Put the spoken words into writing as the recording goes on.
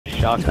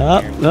shotgun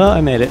Oh, here. no, I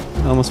made it.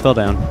 Almost fell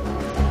down.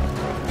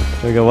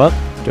 Do I go up?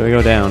 Do I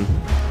go down?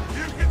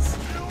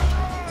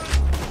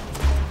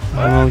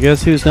 Well,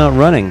 guess who's not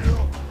running?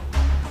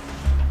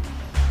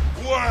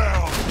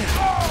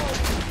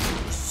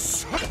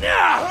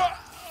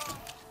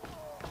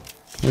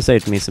 This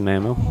saved me some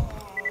ammo.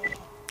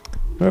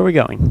 Where are we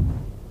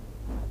going?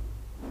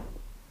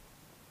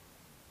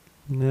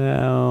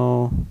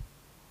 No.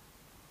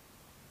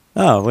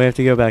 Oh, we have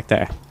to go back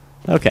there.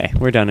 Okay,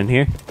 we're done in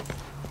here.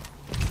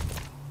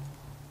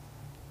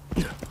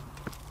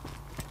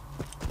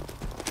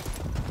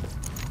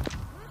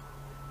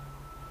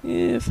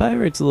 Yeah, fire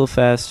rate's a little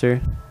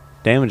faster.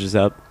 Damage is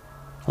up.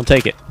 I'll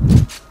take it.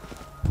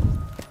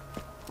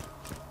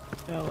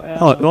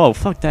 Oh,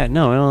 fuck that.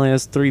 No, it only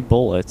has 3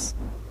 bullets.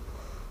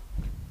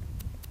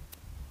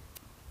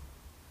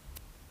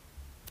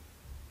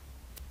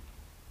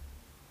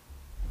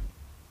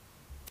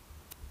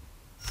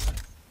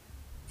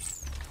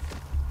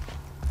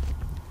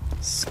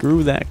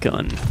 Screw that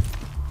gun.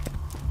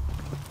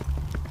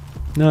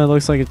 No, it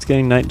looks like it's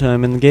getting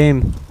nighttime in the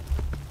game.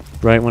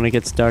 Right when it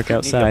gets dark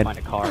outside. Need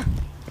to find a car.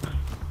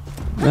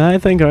 I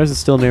think ours is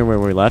still near where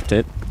we left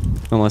it.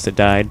 Unless it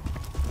died.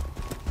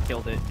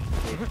 Killed it,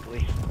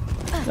 basically.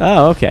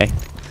 Oh, okay.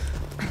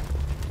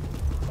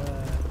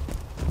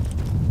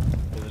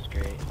 It was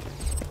great.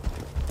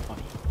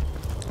 Funny.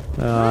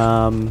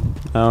 I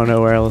don't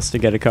know where else to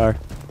get a car.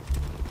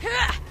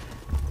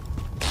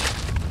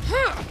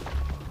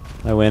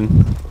 I win.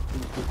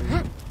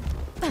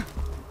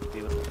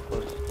 See what's the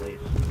closest place.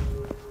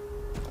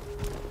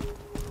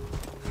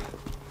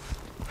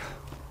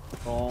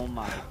 Oh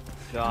my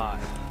god.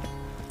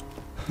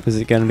 Is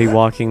it going to be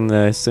walking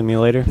the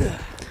simulator?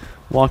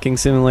 Walking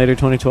Simulator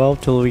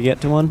 2012 till we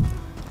get to one?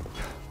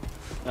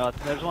 No,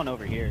 there's one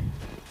over here.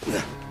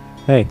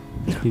 Hey,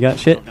 you got I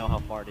shit? don't know how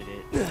far it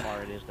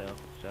is though,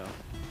 so.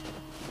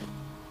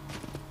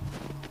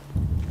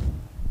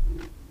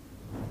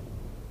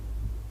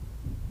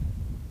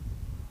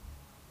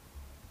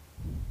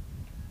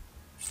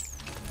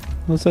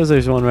 Well, it says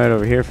there's one right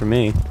over here for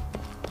me.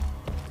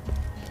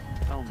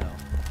 Hell no.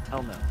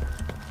 Hell no.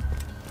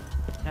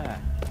 Yeah.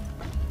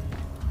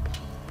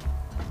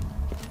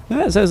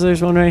 Yeah, it says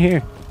there's one right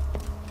here.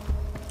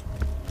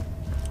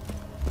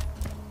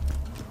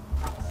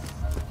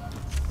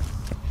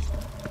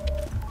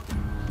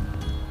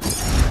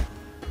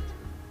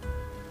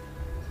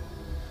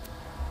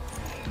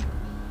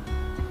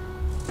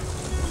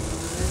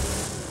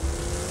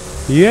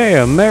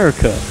 Yeah,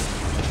 America!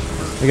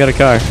 I got a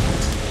car.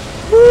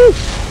 Woo!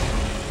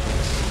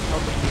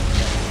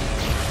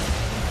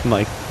 I'm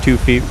like 2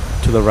 feet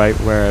to the right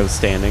where I was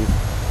standing.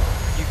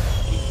 You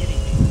kidding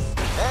me?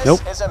 This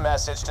Nope. is a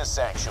message to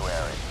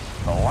Sanctuary,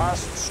 the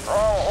last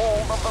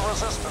stronghold of the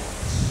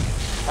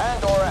Resistance.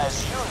 And or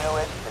as you knew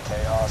it, the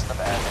Chaos, the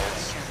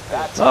Bandits.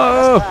 That time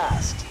has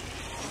passed.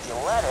 If you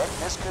let it,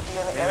 this could be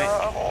an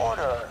era of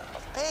order,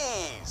 of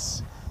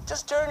peace.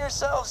 Just turn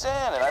yourselves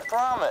in, and I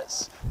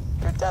promise,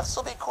 your deaths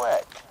will be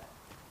quick.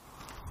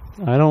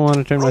 I don't want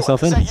to turn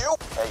myself in. Is that you?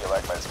 Hey, you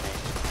like my speed?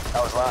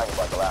 I was lying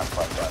about the last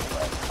part, by the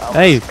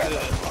way. Hey,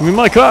 give me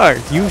my car,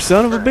 you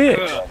son of a bitch!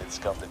 It's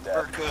come to death.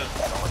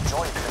 I don't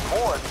enjoy it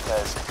anymore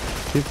because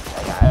Dude.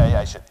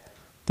 I should.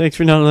 Thanks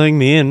for not letting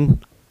me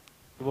in.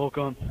 You're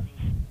welcome.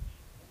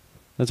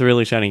 That's a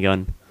really shiny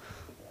gun.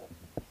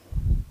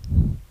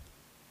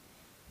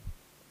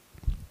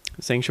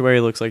 Sanctuary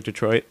looks like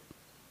Detroit.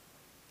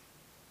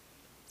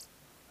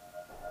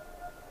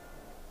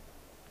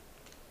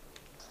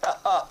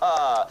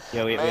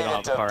 Yeah, we Made don't have it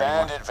a to car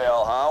anymore.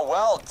 Banditville, huh?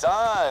 Well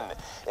done.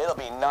 It'll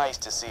be nice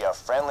to see a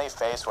friendly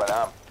face when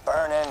I'm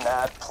burning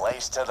that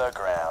place to the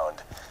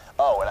ground.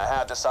 Oh, and I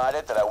have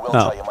decided that I will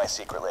tell you my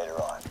secret later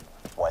on,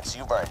 once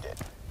you burned it.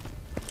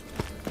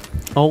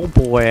 Oh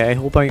boy, I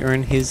hope I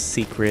earn his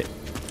secret.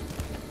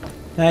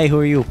 Hey, who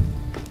are you?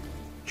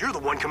 You're the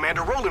one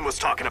Commander Roland was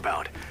talking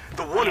about.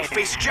 The one who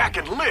faced Jack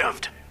and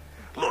lived.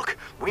 Look,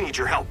 we need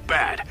your help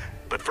bad.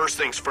 But first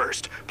things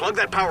first, plug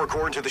that power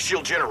core into the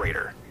shield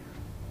generator.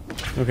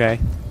 Okay.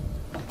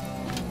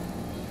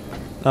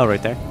 Oh,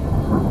 right there.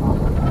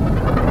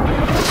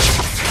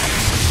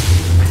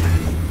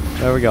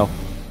 There we go.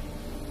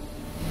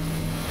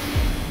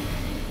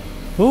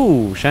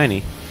 Ooh,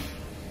 shiny.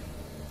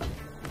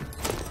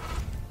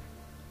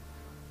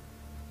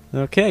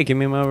 Okay, give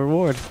me my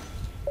reward.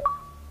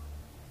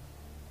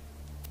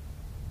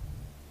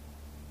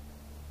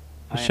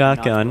 A I am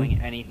shotgun. not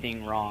doing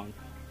anything wrong.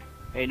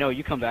 Hey, no,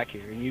 you come back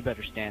here, and you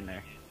better stand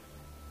there.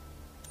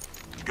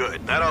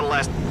 Good, that ought to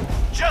last.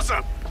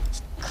 Jessup!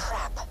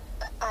 Crap.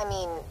 I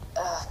mean,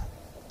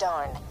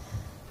 darn.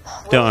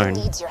 Darn. Roland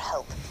needs your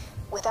help.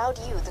 Without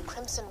you, the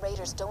Crimson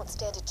Raiders don't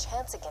stand a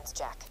chance against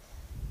Jack.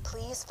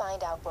 Please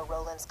find out where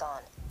Roland's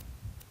gone.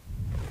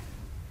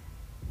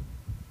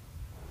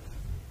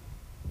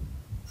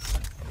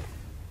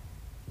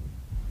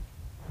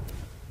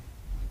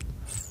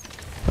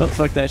 Oh,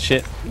 fuck that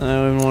shit. I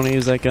don't even want to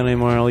use that gun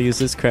anymore. I'll use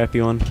this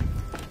crappy one.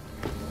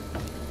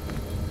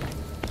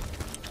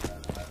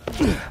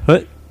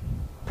 What?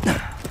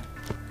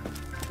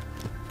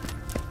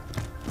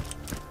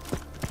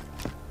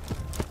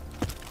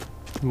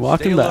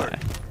 Walking by.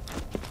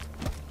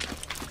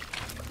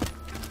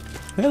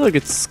 Hey, look,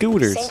 it's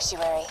scooters.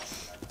 Sanctuary.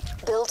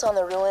 Built on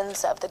the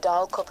ruins of the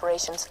Dahl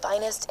Corporation's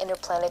finest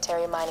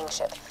interplanetary mining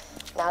ship.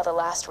 Now the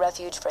last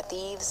refuge for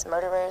thieves,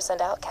 murderers, and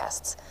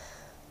outcasts.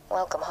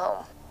 Welcome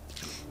home.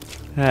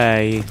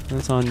 Hey,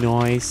 that's all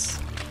nice.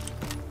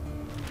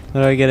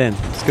 How do I get in?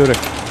 Scooter.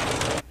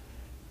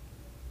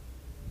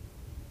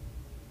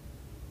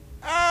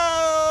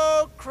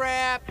 Oh,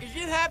 crap. Is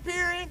you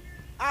Hyperion?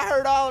 I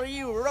heard all of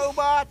you were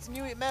robots and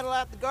you eat metal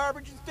out the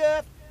garbage and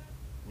stuff.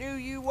 Knew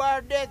you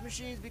wired death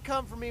machines be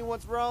come for me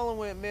once Roland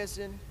went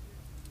missing.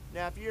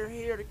 Now, if you're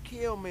here to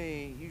kill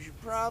me, you should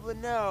probably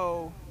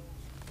know.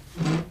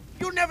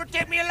 You'll never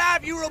take me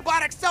alive, you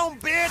robotic son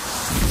bitch!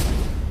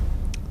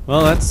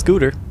 Well, that's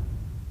Scooter.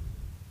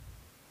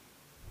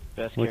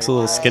 Best Looks a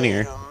little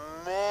skinnier. Wait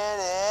a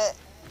minute.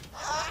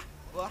 Ha!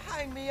 Well,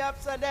 hang me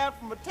upside down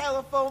from a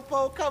telephone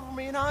pole, cover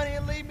me in honey,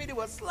 and lead me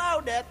to a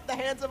slow death at the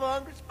hands of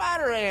hungry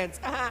spider ants.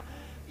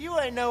 You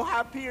ain't no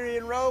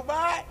Hyperion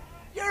robot.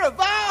 You're a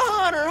vile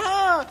hunter,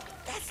 huh?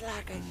 That's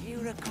like a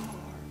unicorn.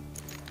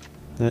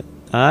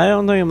 I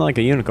don't think I'm like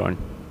a unicorn.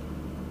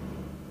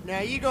 Now,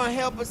 you gonna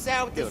help us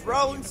out with this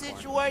Roland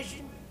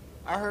situation?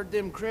 I heard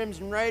them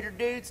Crimson Raider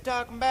dudes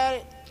talking about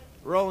it.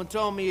 Roland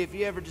told me if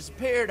you ever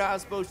disappeared, I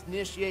was supposed to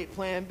initiate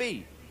Plan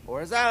B.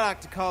 Or as I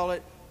like to call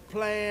it,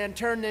 Plan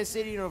Turn This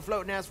City into a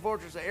floating-ass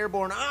fortress of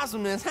airborne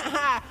awesomeness.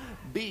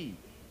 B.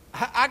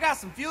 I got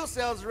some fuel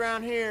cells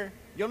around here.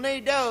 You'll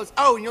need those.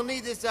 Oh, and you'll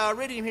need this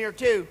iridium here,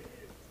 too.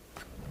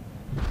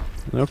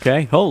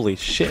 Okay, holy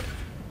shit.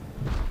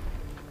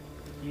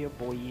 Yeah,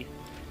 boy.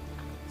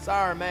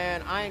 Sorry,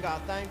 man. I ain't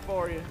got a thing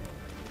for you.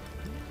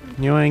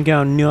 You ain't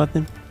got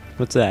nothing?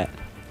 What's that?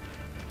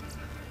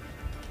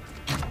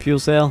 Fuel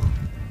cell.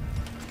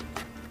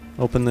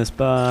 Open this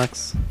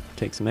box.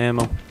 Take some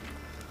ammo.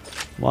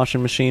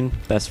 Washing machine.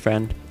 Best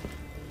friend.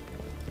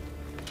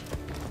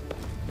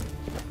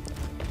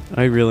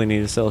 I really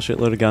need to sell a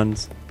shitload of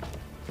guns.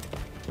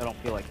 I don't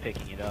feel like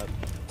picking it up.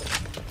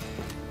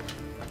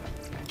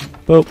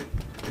 Boop.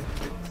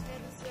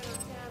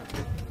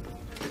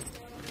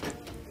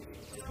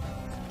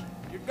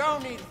 You're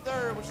gonna need a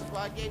third, which is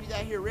why I gave you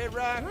that here red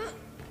rock.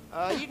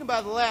 You can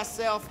buy the last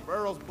sale from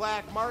Earl's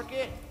black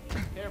market.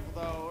 Careful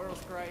though,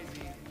 Earl's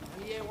crazy.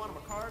 He ate one of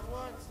my cars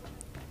once.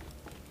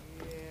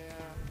 Yeah,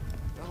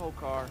 the whole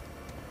car.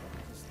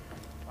 Just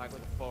like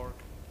with a fork.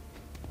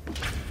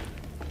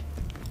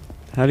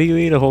 How do you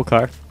eat a whole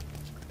car?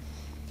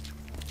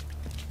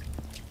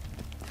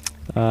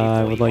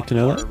 I would like to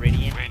know that. When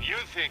you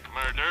think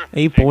murder,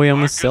 Hey boy, I'm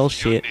gonna sell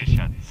shit.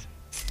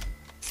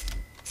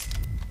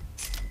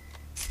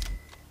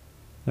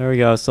 There we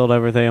go, sold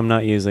everything I'm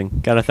not using.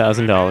 Got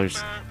 $1,000.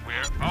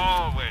 We're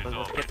always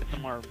Let's get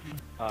some more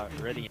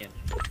Iridium.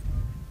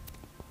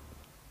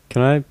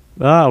 Can I?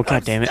 Oh,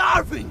 god damn it.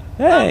 Starving!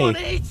 I Hey! wanna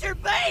eat your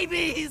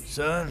babies!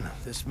 Son,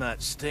 this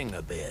might sting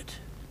a bit.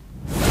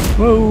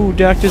 Whoa,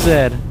 Dr.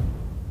 Zed.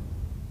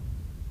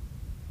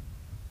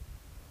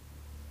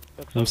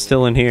 I'm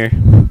still in here.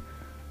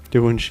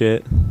 Doing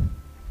shit.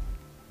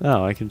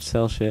 Oh, I can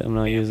sell shit I'm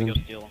not Go using.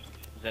 steal them.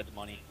 Zed's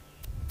money.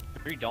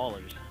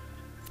 $3.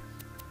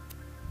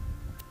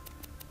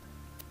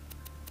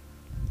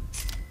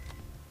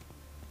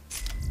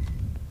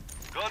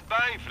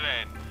 goodbye,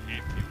 friend.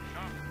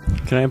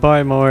 Can I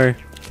buy more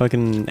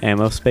fucking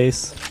ammo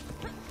space?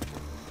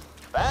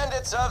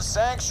 Bandits of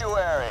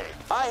Sanctuary.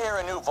 I hear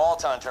a new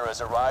Vault Hunter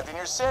has arrived in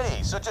your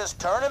city, so just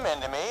turn him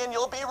into me and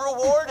you'll be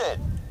rewarded.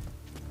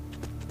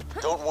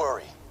 Don't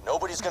worry,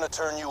 nobody's gonna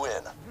turn you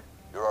in.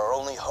 You're our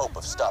only hope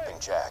of stopping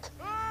Jack.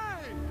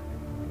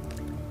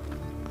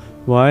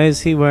 Why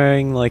is he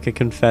wearing like a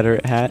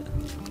Confederate hat?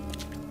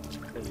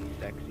 Because he's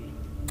sexy.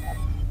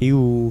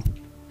 Ew.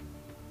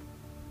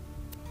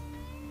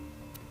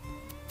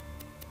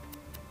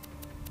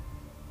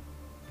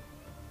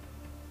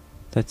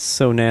 That's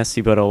so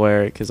nasty, but I'll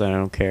wear it because I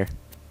don't care.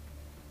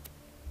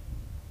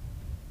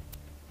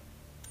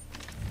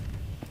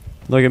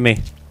 Look at me.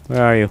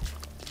 Where are you?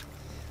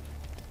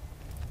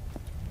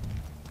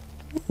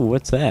 Ooh,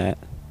 what's that?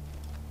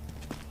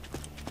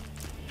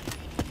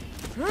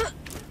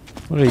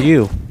 What are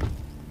you?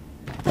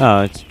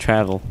 Oh, it's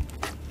travel.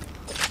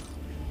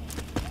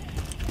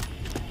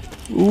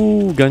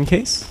 Ooh, gun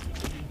case?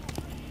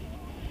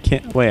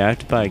 Can't wait, I have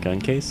to buy a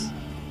gun case?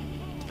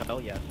 Oh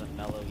yes, a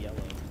mellow yellow.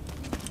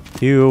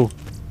 Ew.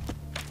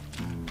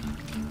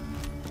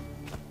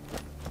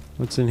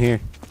 What's in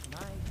here?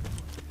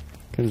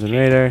 Crimson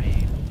Raider.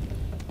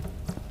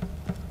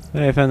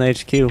 Hey, I found the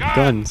HQ.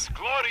 Guns.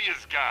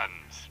 Glorious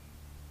guns.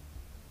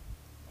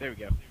 There we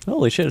go.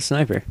 Holy shit, a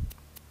sniper.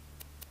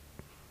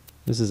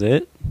 This is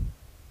it?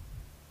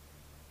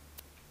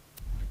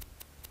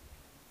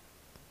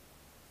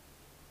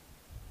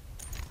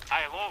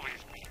 I'll always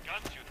be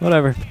guns you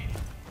Whatever.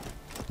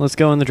 Let's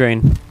go in the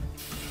drain.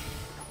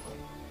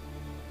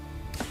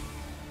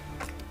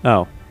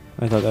 Oh,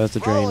 I thought that was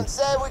the drain. Roland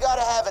said we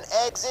gotta have an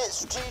exit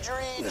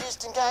strategy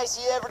just in case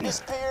he ever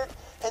disappeared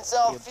and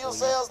sell fuel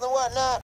cells and whatnot.